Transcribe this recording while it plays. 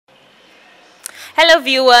Hello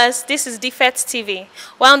viewers, this is fiat TV.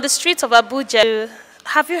 We're on the streets of Abuja.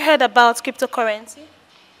 Have you heard about cryptocurrency?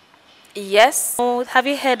 Yes. Oh, have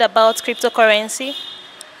you heard about cryptocurrency?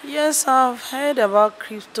 Yes, I've heard about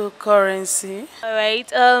cryptocurrency. All right.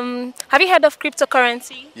 Have you heard of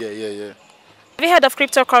cryptocurrency? Yeah. Have you heard of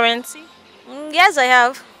cryptocurrency? Yes, I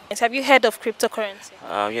have. Have you heard of cryptocurrency?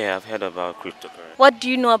 Yeah, I've heard about cryptocurrency. What do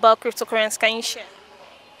you know about cryptocurrency? Can you share?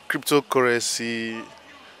 Cryptocurrency,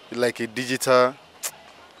 like a digital,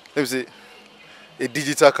 let me say, a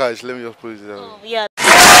digital cash. Let me just put it that way. Oh, yeah.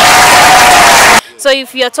 So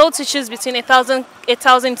if you are told to choose between a thousand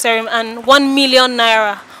Ethereum and 1 million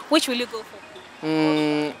naira, which will you go for?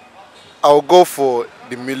 I'll go for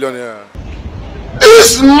the millionaire.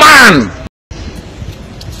 This man!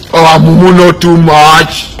 Oh, I'm not too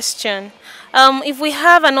much. Question. If we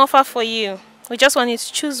have an offer for you, we just want you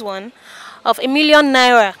to choose one of 1 million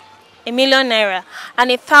naira, and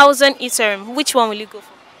 1,000 Ethereum. Which one will you go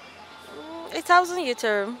for? 1,000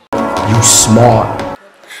 Ethereum. You smart.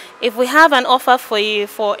 If we have an offer for you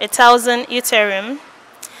for 1,000 Ethereum,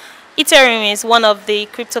 Ethereum is one of the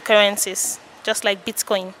cryptocurrencies, just like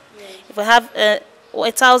Bitcoin. Yeah. If we have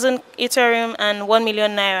 1,000 Ethereum and 1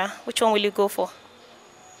 million naira, which one will you go for?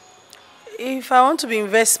 If I want to be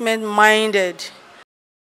investment minded,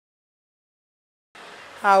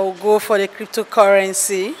 I will go for the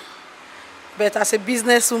cryptocurrency. But as a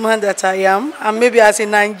businesswoman that I am, and maybe as a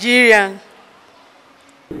Nigerian,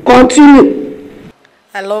 Continue.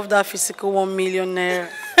 I love that physical 1 million naira.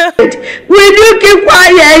 Will you keep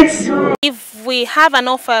quiet? If we have an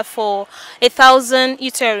offer for 1,000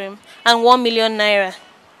 Ethereum and 1 million naira,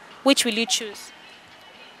 which will you choose?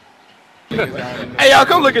 Hey, y'all,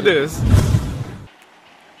 come look at this.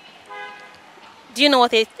 Do you know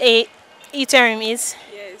what a Ethereum is?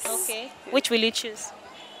 Yes. Okay. Which will you choose?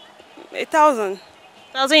 1,000.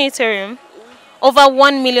 1,000 Ethereum over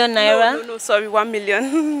 1 million naira. No, sorry, 1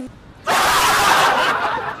 million.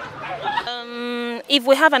 If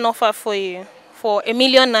we have an offer for you for 1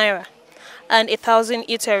 million naira and 1,000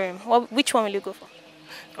 Ethereum, which one will you go for?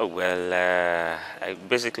 Oh well,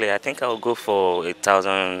 I think I'll go for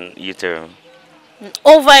 1,000 Ethereum.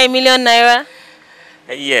 Over 1 million naira?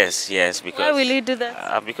 Yes, because. Why will you do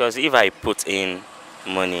that? Because if I put in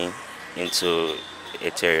money into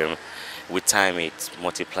Ethereum, with time it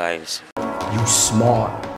multiplies. You smart.